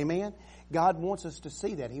earth. Amen? God wants us to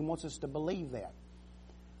see that. He wants us to believe that.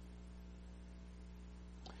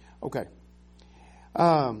 Okay.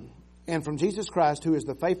 And from Jesus Christ, who is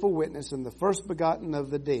the faithful witness and the first begotten of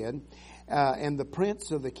the dead, and the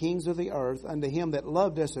prince of the kings of the earth, unto Him that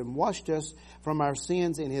loved us and washed us from our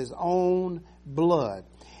sins in His own blood.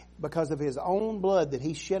 Because of His own blood that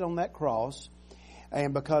He shed on that cross,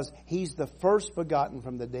 and because He's the first begotten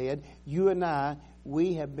from the dead, you and I,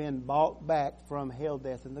 we have been bought back from hell,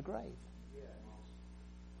 death, and the grave.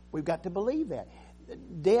 We've got to believe that.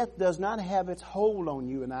 Death does not have its hold on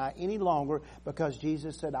you and I any longer, because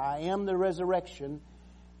Jesus said, I am the resurrection,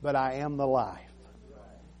 but I am the life.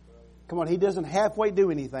 Come on, He doesn't halfway do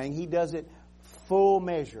anything. He does it full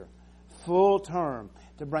measure, full term,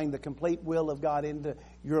 to bring the complete will of God into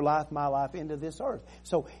your life, my life, into this earth.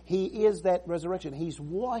 So He is that resurrection. He's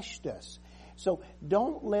washed us. So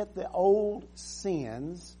don't let the old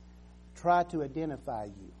sins try to identify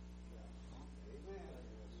you.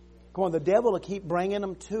 Come on, the devil will keep bringing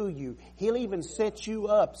them to you. He'll even set you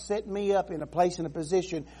up, set me up in a place, in a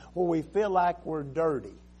position where we feel like we're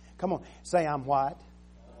dirty. Come on, say I'm white.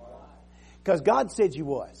 Because God said you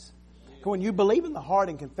was. When you believe in the heart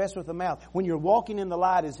and confess with the mouth, when you're walking in the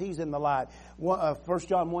light as He's in the light, 1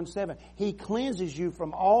 John 1:7, He cleanses you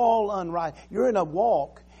from all unrighteousness. You're in a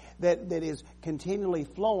walk that is continually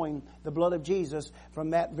flowing the blood of Jesus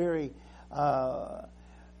from that very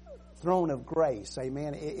throne of grace.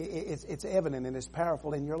 Amen. It's evident and it's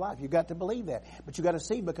powerful in your life. You've got to believe that. But you've got to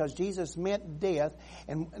see, because Jesus meant death.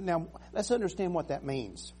 And now let's understand what that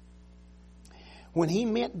means. When He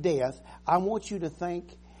meant death, I want you to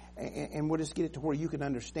think, and we'll just get it to where you can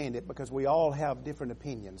understand it, because we all have different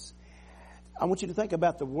opinions. I want you to think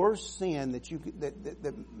about the worst sin that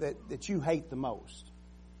you hate the most.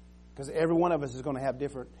 Because every one of us is going to have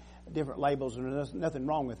different labels, and there's nothing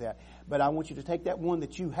wrong with that. But I want you to take that one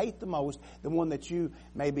that you hate the most, the one that you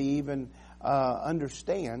maybe even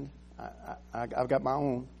understand. I've got my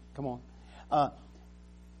own. Come on.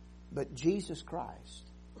 But Jesus Christ,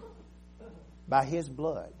 by His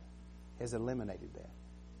blood, has eliminated that.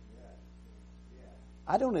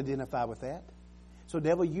 I don't identify with that. So,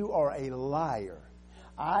 devil, you are a liar.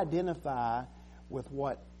 I identify with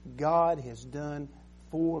what God has done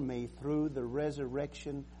for me through the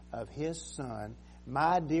resurrection of His Son,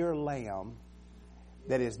 my dear Lamb,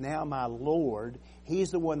 that is now my Lord.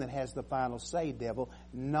 He's the one that has the final say, devil,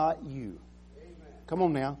 not you. Amen. Come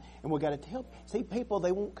on now. And we've got to tell. See, people,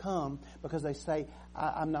 they won't come because they say,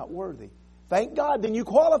 I'm not worthy. Thank God, then you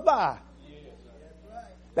qualify.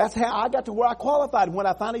 That's how I got to where I qualified. When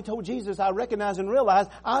I finally told Jesus, I recognized and realized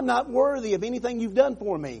I'm not worthy of anything you've done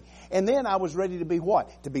for me. And then I was ready to be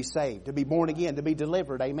what? To be saved, to be born again, to be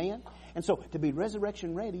delivered. Amen? And so to be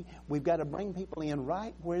resurrection ready, we've got to bring people in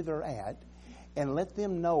right where they're at and let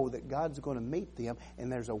them know that God's going to meet them, and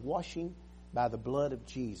there's a washing by the blood of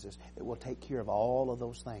Jesus that will take care of all of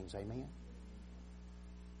those things. Amen?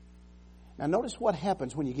 Now notice what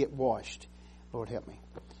happens when you get washed. Lord help me.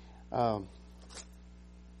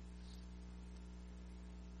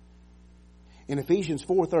 In Ephesians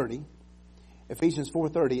 4:30,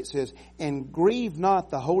 it says, "And grieve not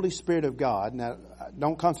the Holy Spirit of God." Now,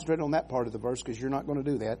 don't concentrate on that part of the verse because you're not going to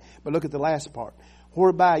do that. But look at the last part.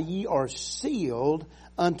 "Whereby ye are sealed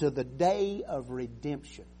unto the day of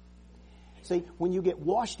redemption." See, when you get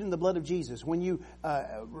washed in the blood of Jesus, when you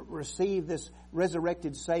receive this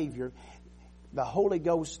resurrected Savior, the Holy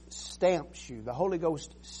Ghost stamps you. The Holy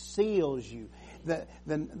Ghost seals you.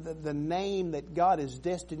 The name that God has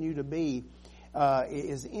destined you to be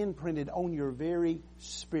is imprinted on your very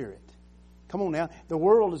spirit. Come on now. The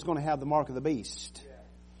world is going to have the mark of the beast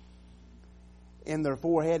in their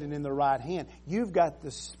forehead and in their right hand. You've got the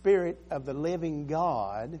Spirit of the living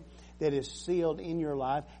God that is sealed in your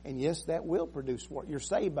life. And yes, that will produce work. You're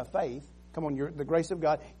saved by faith. Come on, the grace of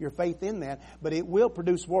God, your faith in that. But it will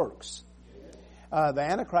produce works. The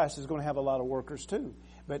Antichrist is going to have a lot of workers too.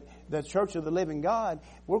 But the Church of the Living God,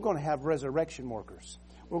 we're going to have resurrection workers.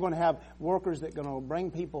 We're going to have workers that are going to bring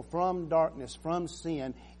people from darkness, from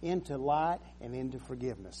sin, into light and into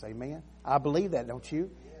forgiveness. Amen? I believe that, don't you?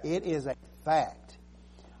 It is a fact.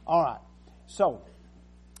 All right. So,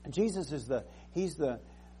 Jesus is He's the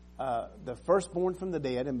firstborn from the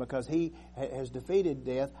dead, and because He has defeated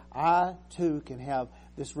death, I too can have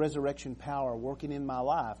this resurrection power working in my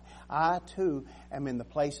life. I too am in the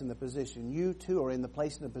place and the position. You too are in the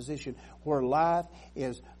place and the position where life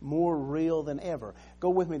is more real than ever. Go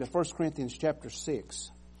with me to 1 Corinthians chapter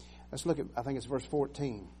 6. Let's look at, I think it's verse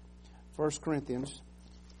 14. 1 Corinthians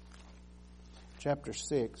chapter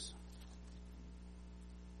 6.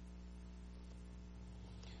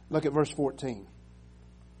 Look at verse 14.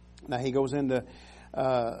 Now he goes into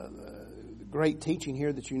great teaching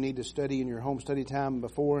here that you need to study in your home study time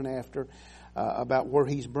before and after about where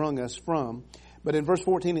He's brung us from. But in verse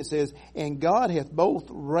 14 it says, "And God hath both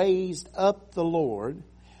raised up the Lord."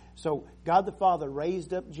 So God the Father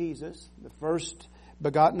raised up Jesus, the first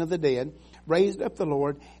begotten of the dead, raised up the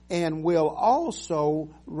Lord, and will also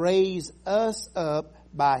raise us up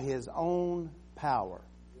by His own power.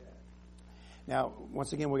 Now,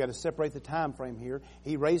 once again, we've got to separate the time frame here.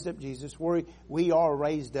 He raised up Jesus. We are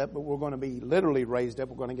raised up, but we're going to be literally raised up.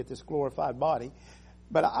 We're going to get this glorified body.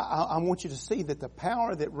 But I want you to see that the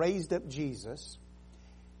power that raised up Jesus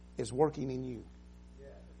is working in you.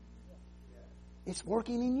 It's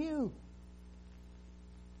working in you.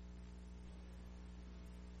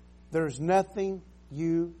 There's nothing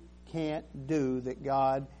you can't do that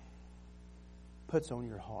God puts on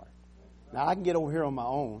your heart. Now, I can get over here on my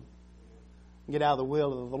own, get out of the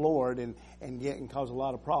will of the Lord and cause a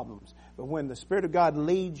lot of problems. But when the Spirit of God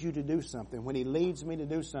leads you to do something, when He leads me to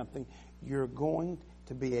do something, you're going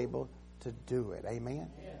to be able to do it. Amen?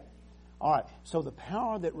 Yeah. All right. So the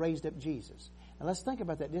power that raised up Jesus. Now let's think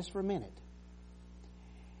about that just for a minute.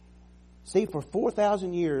 See, for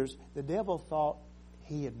 4,000 years, the devil thought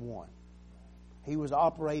he had won. He was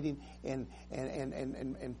operating and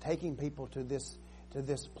taking people to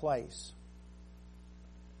this place.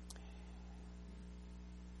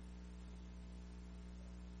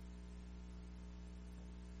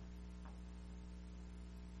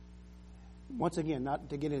 Once again, not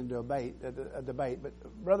to get into a debate,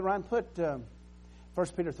 but Brother Ryan, put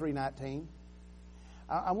 1 Peter 3:19.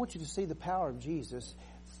 I want you to see the power of Jesus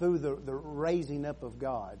through the raising up of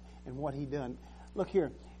God and what He done. Look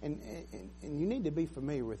here, and you need to be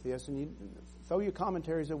familiar with this, and you throw your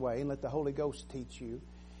commentaries away and let the Holy Ghost teach you,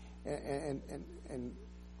 and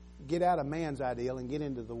get out of man's ideal and get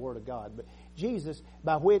into the Word of God. But Jesus,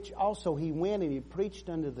 by which also He went and He preached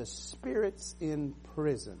unto the spirits in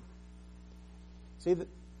prison. See,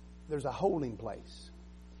 there's a holding place.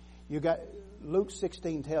 You got Luke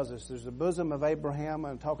 16 tells us there's the bosom of Abraham.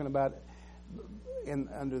 I'm talking about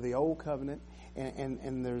under the old covenant,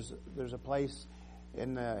 and there's a place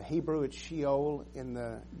in the Hebrew it's Sheol, in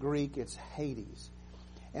the Greek it's Hades,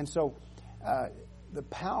 and so the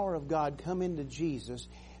power of God come into Jesus.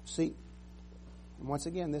 See, once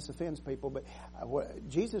again, this offends people, but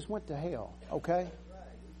Jesus went to hell, okay,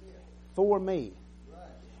 for me.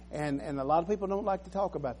 And a lot of people don't like to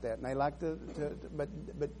talk about that, and they like but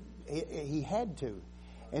he had to,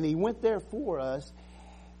 and He went there for us.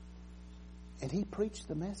 And He preached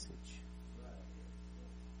the message.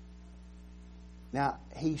 Now,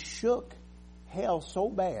 He shook hell so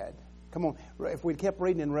bad. Come on, if we kept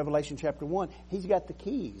reading in Revelation chapter 1, He's got the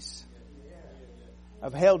keys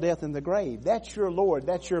of hell, death, and the grave. That's your Lord.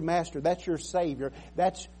 That's your Master. That's your Savior.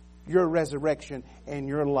 That's your resurrection and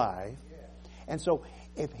your life. And so,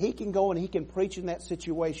 if He can go and He can preach in that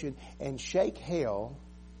situation and shake hell,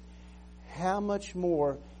 how much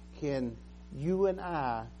more can you and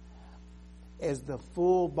I, as the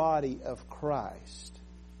full body of Christ?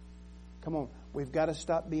 Come on, we've got to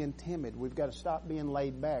stop being timid. We've got to stop being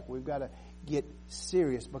laid back. We've got to get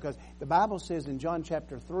serious, because the Bible says in John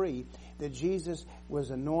chapter 3 that Jesus was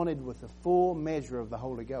anointed with the full measure of the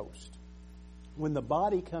Holy Ghost. When the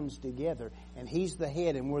body comes together and He's the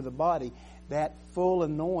head and we're the body, that full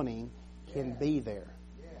anointing can be there.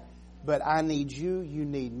 But I need you, you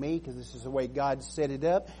need me, because this is the way God set it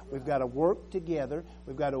up. We've got to work together.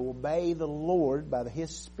 We've got to obey the Lord by His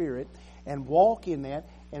Spirit and walk in that.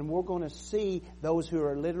 And we're going to see those who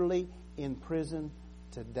are literally in prison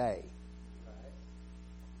today.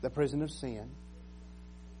 The prison of sin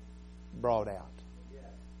brought out.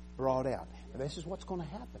 Brought out. Now, this is what's going to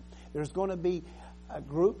happen. There's going to be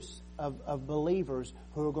groups of believers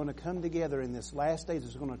who are going to come together in this last days.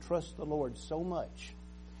 That's going to trust the Lord so much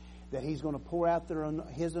that He's going to pour out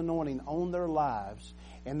His anointing on their lives.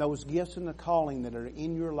 And those gifts and the calling that are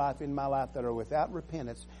in your life, in my life, that are without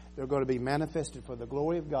repentance, they're going to be manifested for the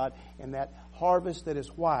glory of God. And that harvest that is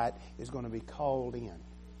white is going to be called in.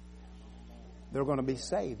 They're going to be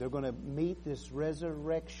saved. They're going to meet this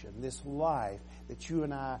resurrection, this life that you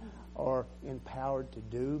and I are empowered to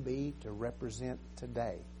do, be, to represent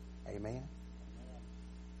today. Amen?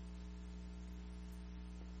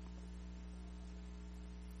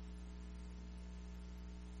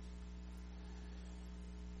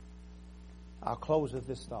 I'll close with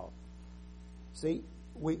this thought. See,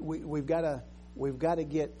 we've got to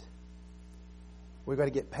get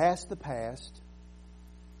past the past,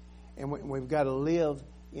 and we've got to live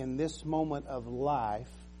in this moment of life.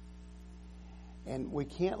 And we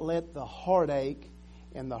can't let the heartache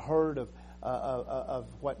and the hurt of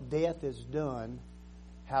what death has done,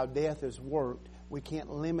 how death has worked. We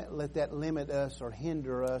can't let that limit us or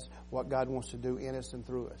hinder us what God wants to do in us and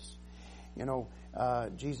through us. You know,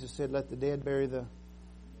 Jesus said, let the dead bury the...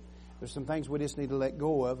 There's some things we just need to let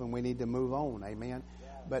go of, and we need to move on. Amen?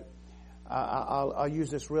 But I'll use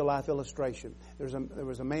this real life illustration. There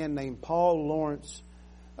was a man named Paul Laurence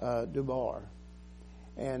Dunbar,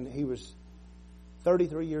 and he was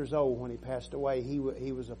 33 years old when he passed away. He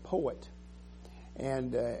was a poet.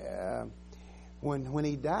 And when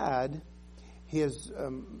he died, his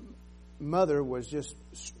mother was just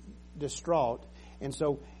distraught. And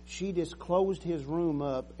so she just closed his room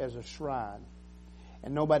up as a shrine.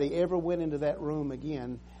 And nobody ever went into that room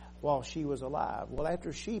again while she was alive. Well,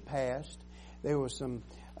 after she passed, there was some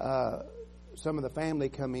of the family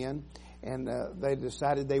come in, and they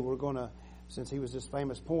decided they were going to, since he was this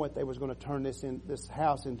famous poet, they was going to turn this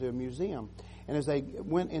house into a museum. And as they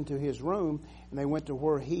went into his room, and they went to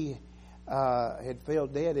where he had fell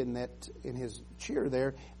dead in his chair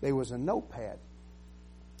there was a notepad.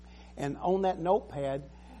 And on that notepad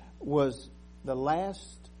was the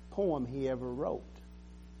last poem he ever wrote.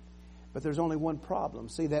 But there's only one problem.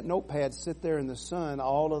 See, that notepad sit there in the sun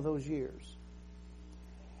all of those years.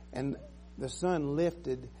 And the sun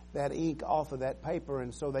lifted that ink off of that paper,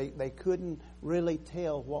 and so they couldn't really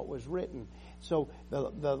tell what was written. So the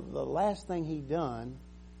last thing he done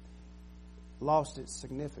lost its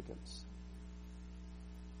significance.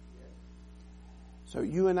 So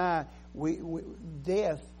you and I,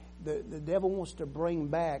 death, the devil wants to bring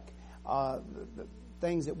back the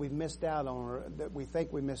things that we've missed out on, or that we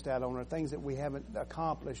think we missed out on, or things that we haven't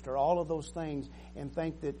accomplished, or all of those things, and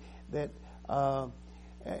think that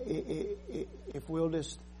if we'll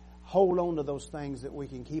just hold on to those things, that we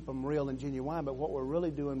can keep them real and genuine. But what we're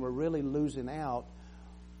really doing, we're really losing out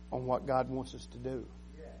on what God wants us to do.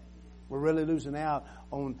 We're really losing out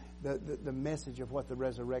on the message of what the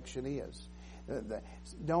resurrection is.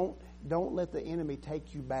 Don't let the enemy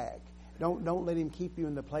take you back. Don't let him keep you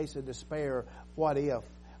in the place of despair. What if?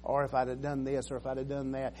 Or if I'd have done this, or if I'd have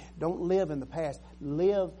done that. Don't live in the past.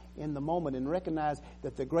 Live in the moment and recognize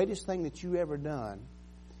that the greatest thing that you ever done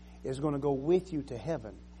is going to go with you to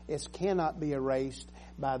heaven. It cannot be erased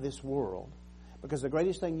by this world, because the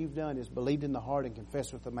greatest thing you've done is believed in the heart and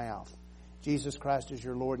confessed with the mouth. Jesus Christ is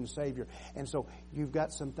your Lord and Savior. And so you've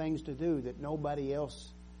got some things to do that nobody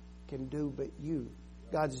else can do but you.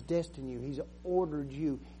 God's destined you. He's ordered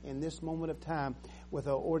you in this moment of time with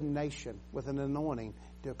an ordination, with an anointing,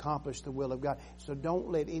 to accomplish the will of God. So don't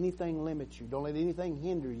let anything limit you. Don't let anything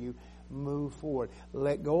hinder you. Move forward.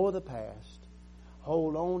 Let go of the past.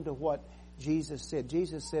 Hold on to what Jesus said.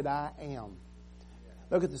 Jesus said, I am.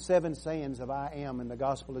 Look at the 7 sayings of I am in the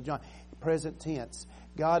Gospel of John. Present tense.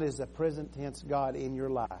 God is a present tense God in your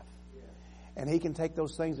life. And He can take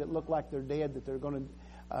those things that look like they're dead, that they're going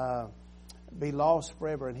to be lost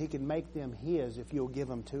forever, and He can make them His if you'll give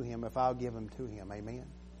them to Him, if I'll give them to Him. Amen.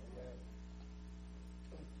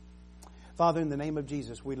 Father, in the name of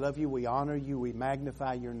Jesus, we love You, we honor You, we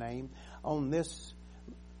magnify Your name. On this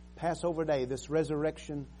Passover day, this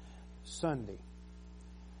Resurrection Sunday,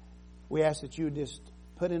 we ask that You just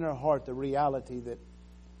put in our heart the reality that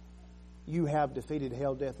You have defeated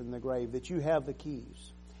hell, death, and the grave, that You have the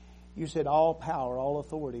keys. You said all power, all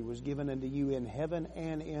authority was given unto You in heaven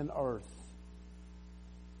and in earth.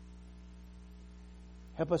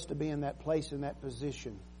 Help us to be in that place, in that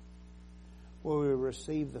position, where we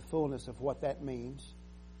receive the fullness of what that means.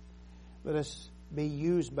 Let us be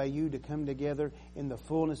used by You to come together in the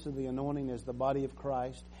fullness of the anointing as the body of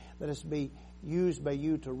Christ. Let us be used by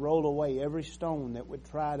You to roll away every stone that would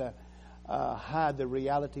try to hide the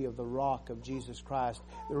reality of the rock of Jesus Christ,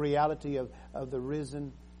 the reality of the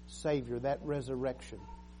risen Savior, that resurrection.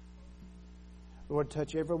 Lord,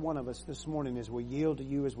 touch every one of us this morning as we yield to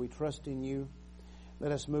You, as we trust in You.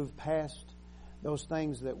 Let us move past those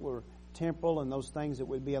things that were temporal and those things that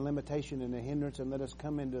would be a limitation and a hindrance, and let us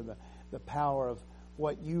come into the power of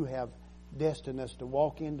what You have destined us to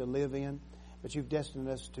walk in, to live in, but You've destined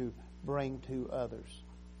us to bring to others.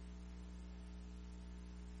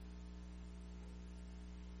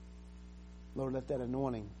 Lord, let that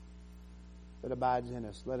anointing that abides in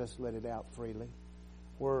us, let us let it out freely.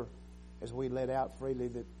 Where, as we let out freely,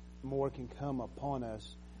 that more can come upon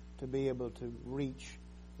us to be able to reach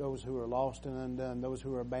those who are lost and undone, those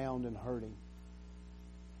who are bound and hurting.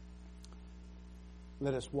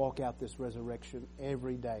 Let us walk out this resurrection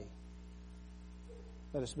every day.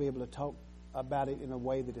 Let us be able to talk about it in a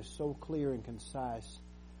way that is so clear and concise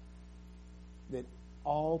that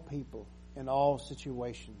all people in all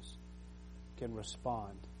situations can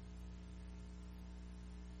respond.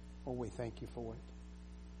 Oh, we thank You for it.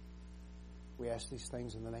 We ask these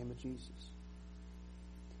things in the name of Jesus.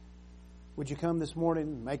 Would you come this morning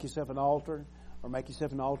and make yourself an altar, or make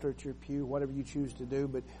yourself an altar at your pew, whatever you choose to do,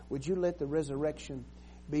 but would you let the resurrection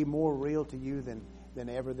be more real to you than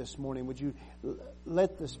ever this morning? Would you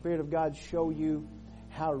let the Spirit of God show you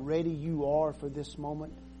how ready you are for this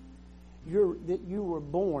moment? You were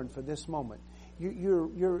born for this moment. You're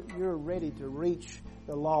ready to reach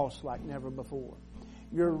the lost like never before.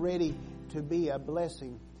 You're ready to be a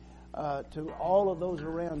blessing to all of those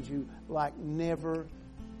around you like never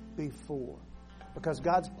before. Because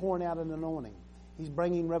God's pouring out an anointing. He's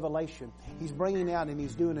bringing revelation. He's bringing out and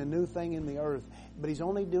He's doing a new thing in the earth. But He's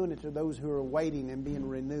only doing it to those who are waiting and being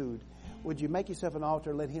renewed. Would you make yourself an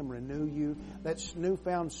altar? Let Him renew you. Let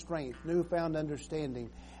newfound strength, newfound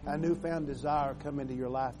understanding, a newfound desire come into your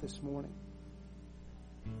life this morning.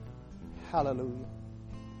 Hallelujah.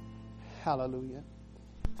 Hallelujah.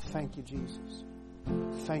 Thank You, Jesus.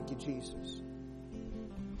 Thank You, Jesus.